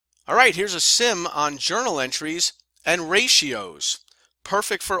All right, here's a sim on journal entries and ratios.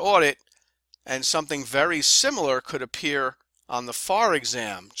 Perfect for audit, and something very similar could appear on the FAR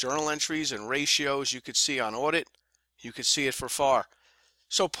exam. Journal entries and ratios you could see on audit. You could see it for FAR.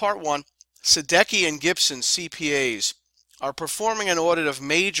 So part one, Sadecki and Gibson CPAs are performing an audit of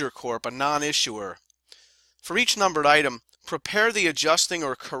Major Corp, a non-issuer. For each numbered item, prepare the adjusting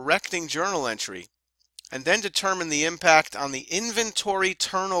or correcting journal entry, and then determine the impact on the inventory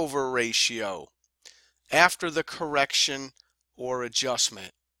turnover ratio after the correction or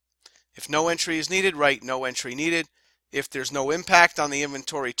adjustment. If no entry is needed, write no entry needed. If there's no impact on the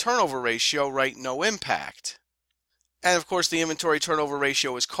inventory turnover ratio, write no impact. And of course, the inventory turnover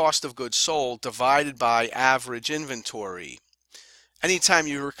ratio is cost of goods sold divided by average inventory. Anytime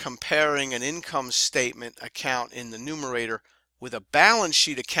you're comparing an income statement account in the numerator with a balance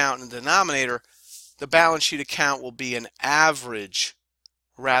sheet account in the denominator, the balance sheet account will be an average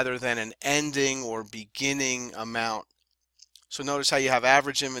rather than an ending or beginning amount. So notice how you have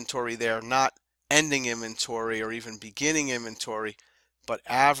average inventory there, not ending inventory or even beginning inventory, but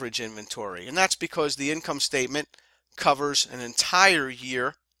average inventory. And that's because the income statement covers an entire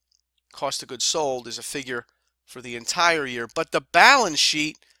year. Cost of goods sold is a figure for the entire year, but the balance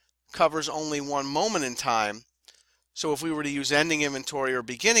sheet covers only one moment in time. So if we were to use ending inventory or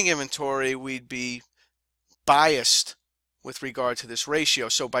beginning inventory, we'd be biased with regard to this ratio.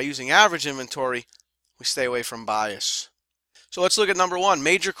 So by using average inventory, we stay away from bias. So let's look at number one.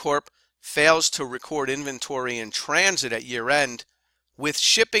 Major Corp fails to record inventory in transit at year end with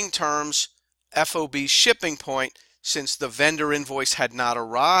shipping terms FOB shipping point, since the vendor invoice had not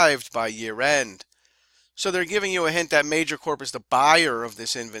arrived by year end. So they're giving you a hint that Major Corp is the buyer of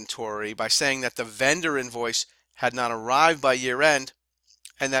this inventory by saying that the vendor invoice had not arrived by year end,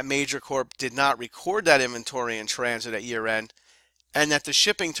 and that Major Corp did not record that inventory in transit at year end, and that the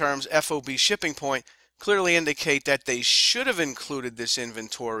shipping terms FOB shipping point clearly indicate that they should have included this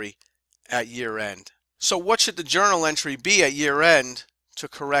inventory at year end. So what should the journal entry be at year end to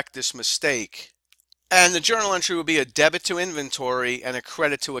correct this mistake? And the journal entry would be a debit to inventory and a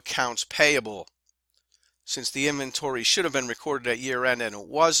credit to accounts payable. Since the inventory should have been recorded at year end and it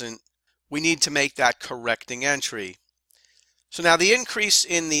wasn't, we need to make that correcting entry. So now the increase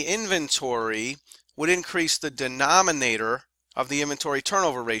in the inventory would increase the denominator of the inventory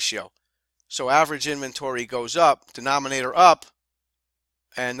turnover ratio. So average inventory goes up, denominator up,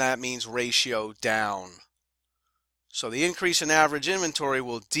 and that means ratio down. So the increase in average inventory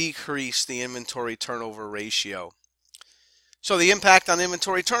will decrease the inventory turnover ratio. So the impact on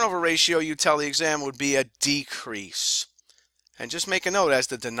inventory turnover ratio, you tell the exam, would be a decrease. And just make a note, as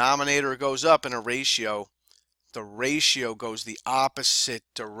the denominator goes up in a ratio, the ratio goes the opposite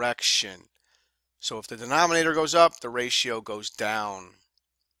direction. So if the denominator goes up, the ratio goes down.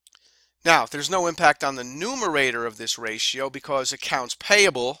 Now, there's no impact on the numerator of this ratio because accounts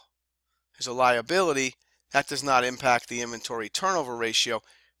payable is a liability. That does not impact the inventory turnover ratio.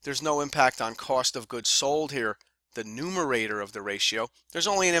 There's no impact on cost of goods sold here, the numerator of the ratio. There's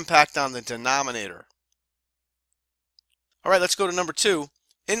only an impact on the denominator. All right, let's go to number two.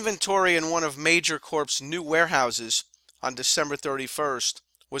 Inventory in one of Major Corp's new warehouses on December 31st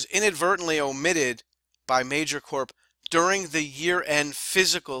was inadvertently omitted by Major Corp during the year-end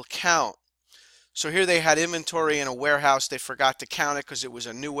physical count. So here they had inventory in a warehouse. They forgot to count it because it was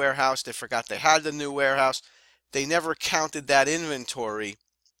a new warehouse. They forgot they had the new warehouse. They never counted that inventory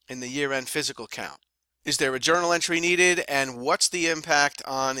in the year-end physical count. Is there a journal entry needed, and what's the impact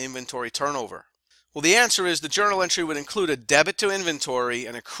on inventory turnover? Well, the answer is the journal entry would include a debit to inventory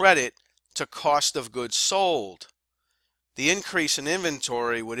and a credit to cost of goods sold. The increase in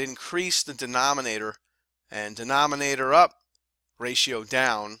inventory would increase the denominator, and denominator up, ratio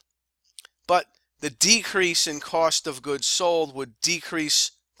down. But the decrease in cost of goods sold would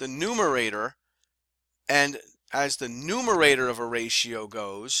decrease the numerator, and as the numerator of a ratio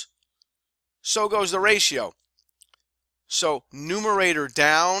goes, so goes the ratio. So numerator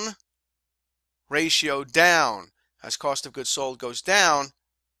down, ratio down. As cost of goods sold goes down,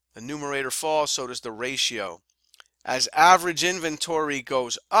 the numerator falls, so does the ratio. As average inventory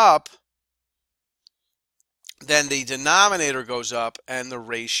goes up, then the denominator goes up and the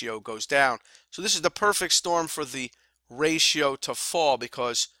ratio goes down. So this is the perfect storm for the ratio to fall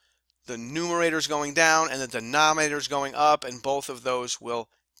because the numerator is going down and the denominator is going up, and both of those will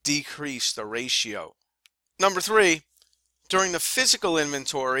decrease the ratio. Number three, during the physical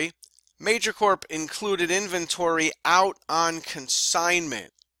inventory, Major Corp included inventory out on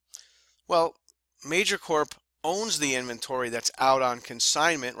consignment. Well, Major Corp owns the inventory that's out on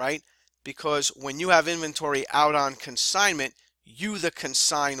consignment, right? Because when you have inventory out on consignment, you, the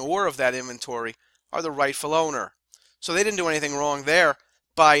consignor of that inventory, are the rightful owner. So they didn't do anything wrong there.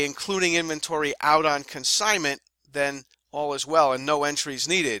 By including inventory out on consignment, then all is well and no entries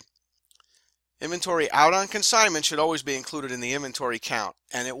needed. Inventory out on consignment should always be included in the inventory count,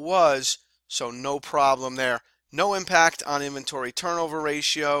 and it was, so no problem there. No impact on inventory turnover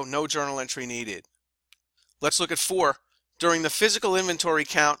ratio, no journal entry needed. Let's look at 4. During the physical inventory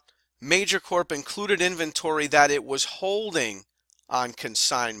count, Major Corp included inventory that it was holding on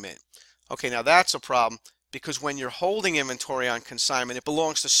consignment. Okay, now that's a problem because when you're holding inventory on consignment, it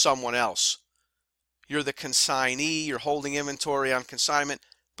belongs to someone else. You're the consignee, you're holding inventory on consignment,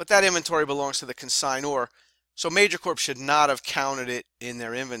 but that inventory belongs to the consignor. So Major Corp should not have counted it in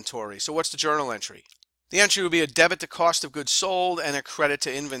their inventory. So what's the journal entry? The entry would be a debit to cost of goods sold and a credit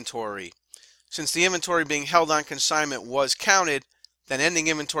to inventory. Since the inventory being held on consignment was counted, then ending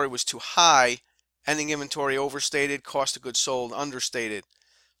inventory was too high, ending inventory overstated, cost of goods sold understated.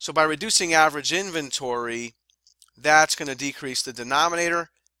 So by reducing average inventory, that's going to decrease the denominator,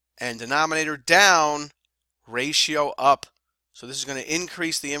 and denominator down, ratio up. So this is going to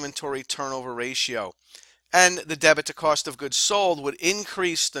increase the inventory turnover ratio. And the debit to cost of goods sold would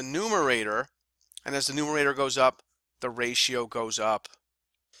increase the numerator, and as the numerator goes up, the ratio goes up.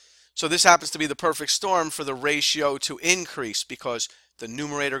 So this happens to be the perfect storm for the ratio to increase because the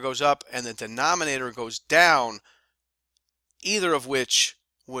numerator goes up and the denominator goes down, either of which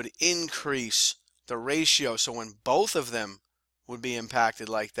would increase the ratio. So when both of them would be impacted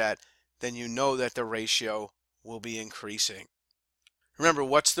like that, then you know that the ratio will be increasing. Remember,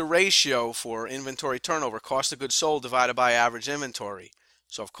 what's the ratio for inventory turnover? Cost of goods sold divided by average inventory.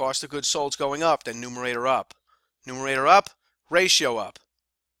 So if cost of goods sold is going up, then numerator up. Numerator up, ratio up.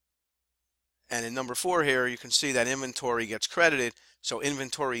 And in number 4 here, you can see that inventory gets credited. So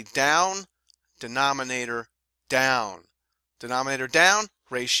inventory down, denominator down. Denominator down,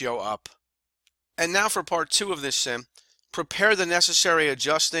 ratio up. And now for part 2 of this sim, prepare the necessary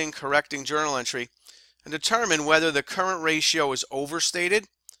adjusting, correcting journal entry and determine whether the current ratio is overstated,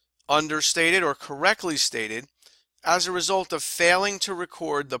 understated, or correctly stated as a result of failing to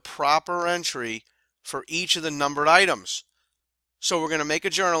record the proper entry for each of the numbered items. So we're going to make a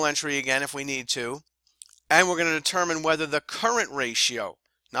journal entry again if we need to, and we're going to determine whether the current ratio,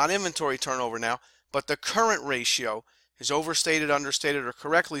 not inventory turnover now, but the current ratio is overstated, understated, or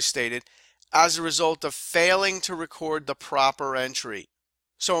correctly stated as a result of failing to record the proper entry.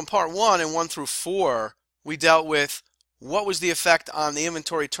 So in part 1 and 1 through 4, we dealt with what was the effect on the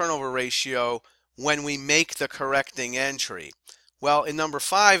inventory turnover ratio when we make the correcting entry. Well, in number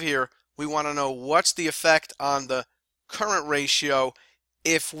 5 here, we want to know what's the effect on the current ratio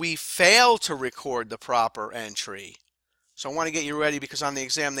if we fail to record the proper entry. So I want to get you ready because on the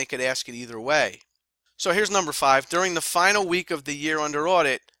exam they could ask it either way. So here's number 5. During the final week of the year under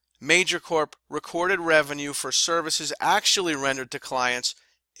audit, Major Corp recorded revenue for services actually rendered to clients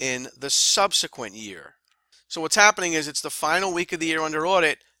in the subsequent year. So what's happening is it's the final week of the year under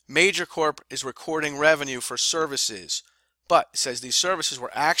audit. Major Corp is recording revenue for services, but it says these services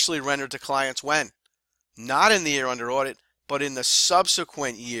were actually rendered to clients when? Not in the year under audit, but in the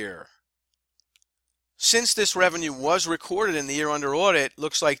subsequent year. Since this revenue was recorded in the year under audit,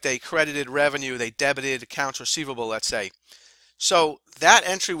 looks like they credited revenue, they debited accounts receivable, let's say. So that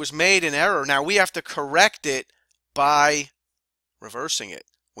entry was made in error. Now we have to correct it by reversing it.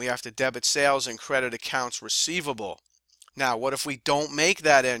 We have to debit sales and credit accounts receivable. Now, what if we don't make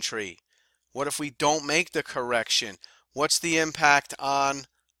that entry? What if we don't make the correction? What's the impact on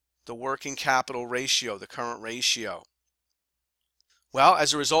the working capital ratio, the current ratio? Well,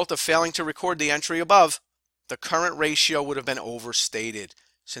 as a result of failing to record the entry above, the current ratio would have been overstated.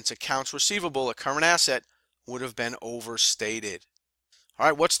 Since accounts receivable, a current asset, would have been overstated. All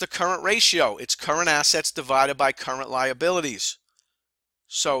right, what's the current ratio? It's current assets divided by current liabilities.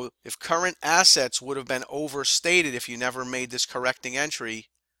 So if current assets would have been overstated if you never made this correcting entry,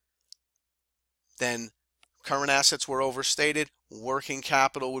 then current assets were overstated, working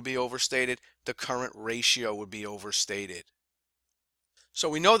capital would be overstated, the current ratio would be overstated. So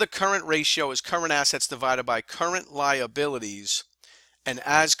we know the current ratio is current assets divided by current liabilities, and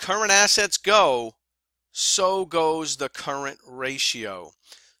as current assets go, so goes the current ratio.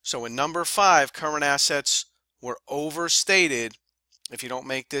 So in number 5, current assets were overstated if you don't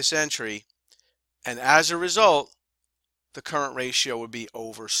make this entry, and as a result, the current ratio would be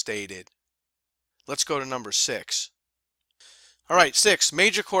overstated. Let's go to number 6. All right, 6,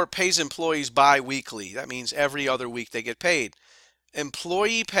 Major Corp pays employees bi-weekly. That means every other week they get paid.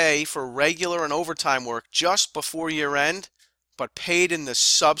 Employee pay for regular and overtime work just before year end, but paid in the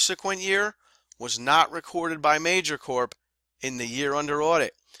subsequent year, was not recorded by Major Corp in the year under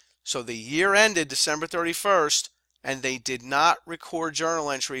audit. So the year ended December 31st, and they did not record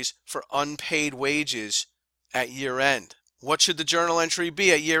journal entries for unpaid wages at year end. What should the journal entry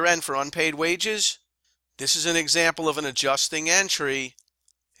be at year end for unpaid wages? This is an example of an adjusting entry.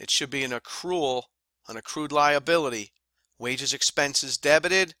 It should be an accrual, an accrued liability. Wages expenses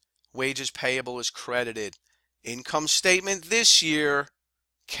debited, wages payable is credited. Income statement this year,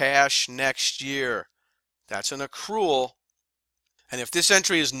 cash next year. That's an accrual. And if this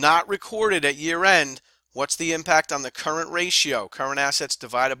entry is not recorded at year end, what's the impact on the current ratio? Current assets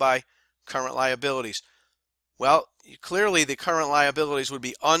divided by current liabilities. Well, clearly the current liabilities would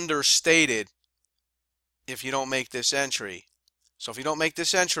be understated if you don't make this entry. So if you don't make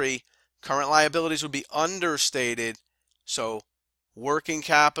this entry, current liabilities would be understated. So working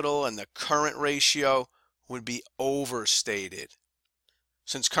capital and the current ratio would be overstated.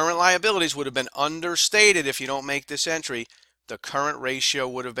 Since current liabilities would have been understated if you don't make this entry, the current ratio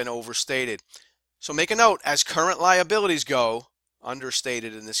would have been overstated. So make a note, as current liabilities go,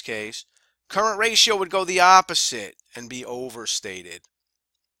 understated in this case, current ratio would go the opposite and be overstated.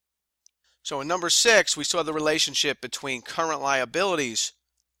 So in number 6, we saw the relationship between current liabilities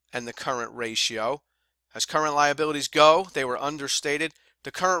and the current ratio. As current liabilities go, they were understated.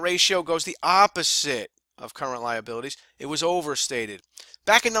 The current ratio goes the opposite of current liabilities. It was overstated.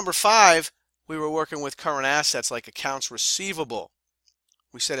 Back in number 5, we were working with current assets like accounts receivable.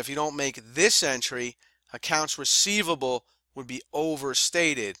 We said if you don't make this entry, accounts receivable would be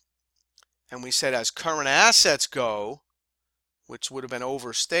overstated. And we said as current assets go, which would have been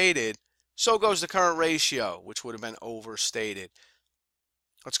overstated, so goes the current ratio, which would have been overstated.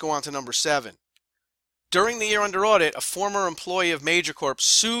 Let's go on to number 7. During the year under audit, a former employee of Major Corp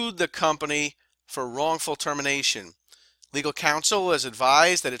sued the company for wrongful termination. Legal counsel has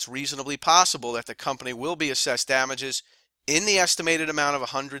advised that it's reasonably possible that the company will be assessed damages in the estimated amount of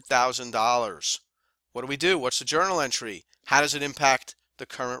 $100,000. What do we do? What's the journal entry? How does it impact the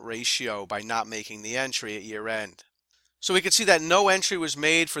current ratio by not making the entry at year end? So we can see that no entry was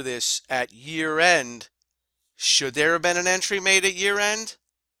made for this at year end. Should there have been an entry made at year end?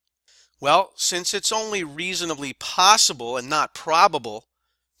 Well, since it's only reasonably possible and not probable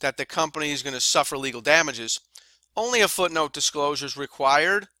that the company is going to suffer legal damages, only a footnote disclosure is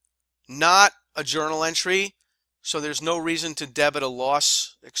required, not a journal entry. So there's no reason to debit a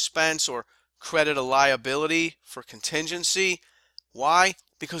loss expense or credit a liability for contingency. Why?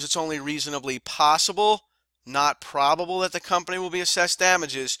 Because it's only reasonably possible, not probable that the company will be assessed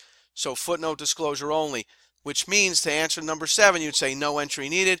damages. So footnote disclosure only, which means to answer number 7, you'd say no entry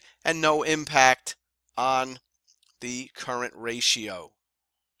needed and no impact on the current ratio.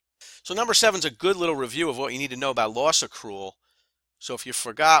 So number 7 is a good little review of what you need to know about loss accrual. So if you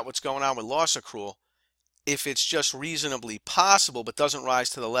forgot what's going on with loss accrual, if it's just reasonably possible but doesn't rise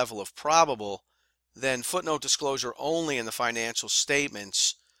to the level of probable, then footnote disclosure only in the financial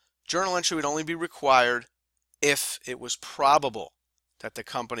statements. Journal entry would only be required if it was probable that the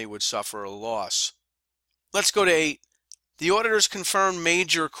company would suffer a loss. Let's go to 8. The auditors confirmed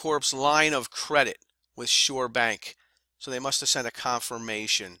Major Corp's line of credit with Shore Bank. So they must have sent a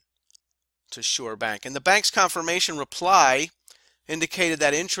confirmation to Shore Bank. And the bank's confirmation reply indicated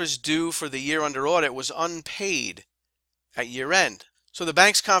that interest due for the year under audit was unpaid at year end. So the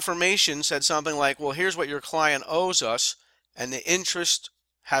bank's confirmation said something like, well, here's what your client owes us, and the interest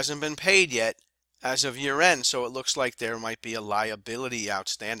hasn't been paid yet as of year end, so it looks like there might be a liability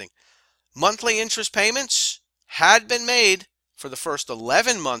outstanding. Monthly interest payments had been made for the first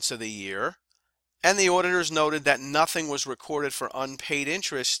 11 months of the year, and the auditors noted that nothing was recorded for unpaid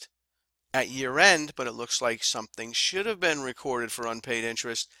interest at year end, but it looks like something should have been recorded for unpaid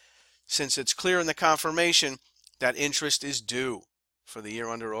interest since it's clear in the confirmation that interest is due for the year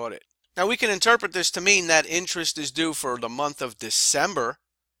under audit. Now we can interpret this to mean that interest is due for the month of December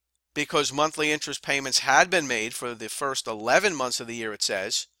because monthly interest payments had been made for the first 11 months of the year, it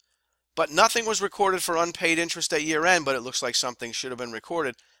says, but nothing was recorded for unpaid interest at year end, but it looks like something should have been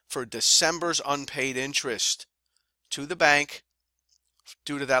recorded for December's unpaid interest to the bank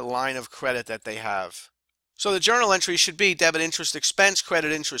due to that line of credit that they have. So the journal entry should be debit interest expense,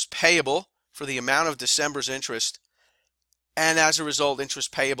 credit interest payable for the amount of December's interest, and as a result,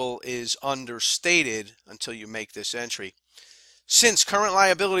 interest payable is understated until you make this entry. Since current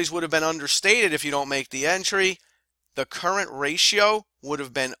liabilities would have been understated if you don't make the entry, the current ratio would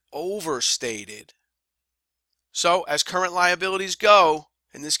have been overstated. So as current liabilities go,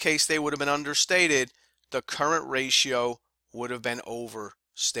 in this case they would have been understated, the current ratio would have been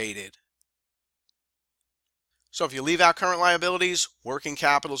overstated. So if you leave out current liabilities, working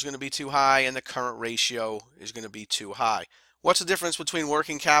capital is going to be too high and the current ratio is going to be too high. What's the difference between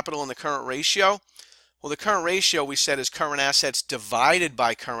working capital and the current ratio? Well, the current ratio we said is current assets divided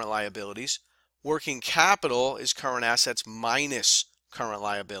by current liabilities. Working capital is current assets minus current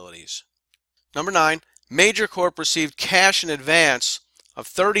liabilities. Number 9, Major Corp received cash in advance of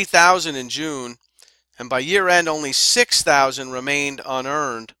 $30,000 in June, and by year end only $6,000 remained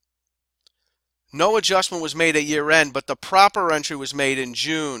unearned. No adjustment was made at year end, but the proper entry was made in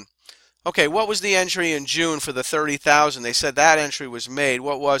June. Okay, what was the entry in June for the $30,000? They said that entry was made.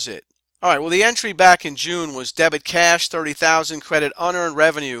 What was it? All right, well, the entry back in June was debit cash $30,000, credit unearned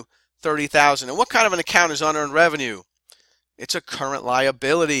revenue $30,000. And what kind of an account is unearned revenue? It's a current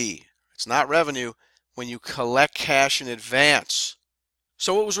liability. It's not revenue when you collect cash in advance.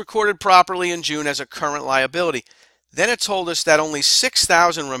 So it was recorded properly in June as a current liability. Then it told us that only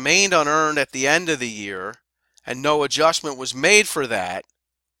 $6,000 remained unearned at the end of the year, and no adjustment was made for that.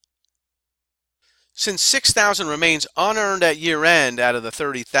 Since $6,000 remains unearned at year end out of the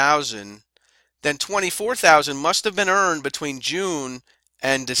 $30,000, then $24,000 must have been earned between June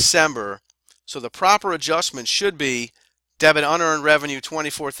and December. So the proper adjustment should be debit unearned revenue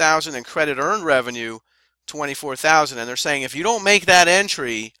 $24,000 and credit earned revenue $24,000. And they're saying if you don't make that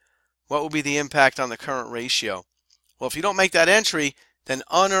entry, what will be the impact on the current ratio? Well, if you don't make that entry, then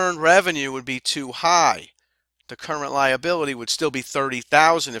unearned revenue would be too high. The current liability would still be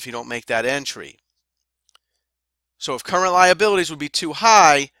 $30,000 if you don't make that entry. So if current liabilities would be too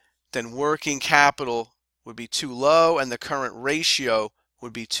high, then working capital would be too low and the current ratio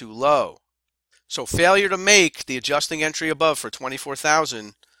would be too low. So failure to make the adjusting entry above for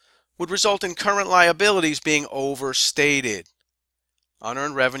 $24,000 would result in current liabilities being overstated.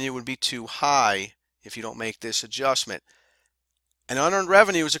 Unearned revenue would be too high if you don't make this adjustment. And unearned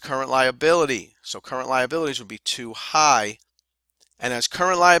revenue is a current liability, so current liabilities would be too high. And as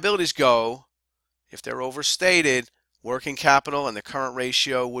current liabilities go, if they're overstated, working capital and the current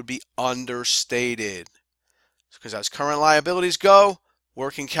ratio would be understated. Because as current liabilities go,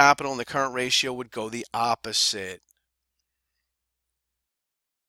 working capital and the current ratio would go the opposite.